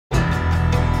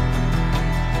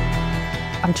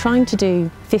I'm trying to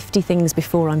do 50 things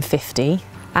before I'm 50,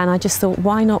 and I just thought,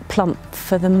 why not plump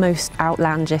for the most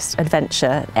outlandish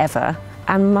adventure ever?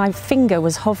 And my finger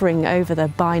was hovering over the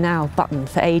buy now button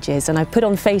for ages, and I put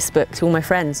on Facebook to all my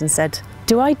friends and said,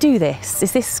 do I do this?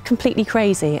 Is this completely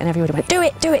crazy? And everybody went, do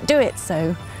it, do it, do it.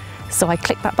 So I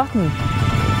clicked that button.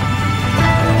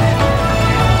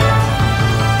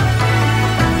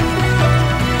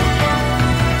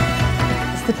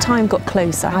 As the time got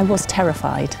closer, I was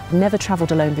terrified. I've never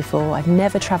travelled alone before. I've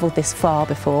never travelled this far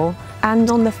before.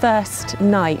 And on the first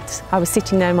night, I was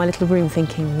sitting there in my little room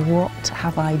thinking, what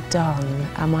have I done?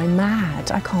 Am I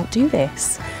mad? I can't do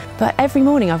this. But every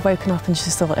morning I've woken up and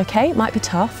just thought, okay, it might be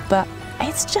tough, but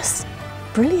it's just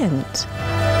brilliant.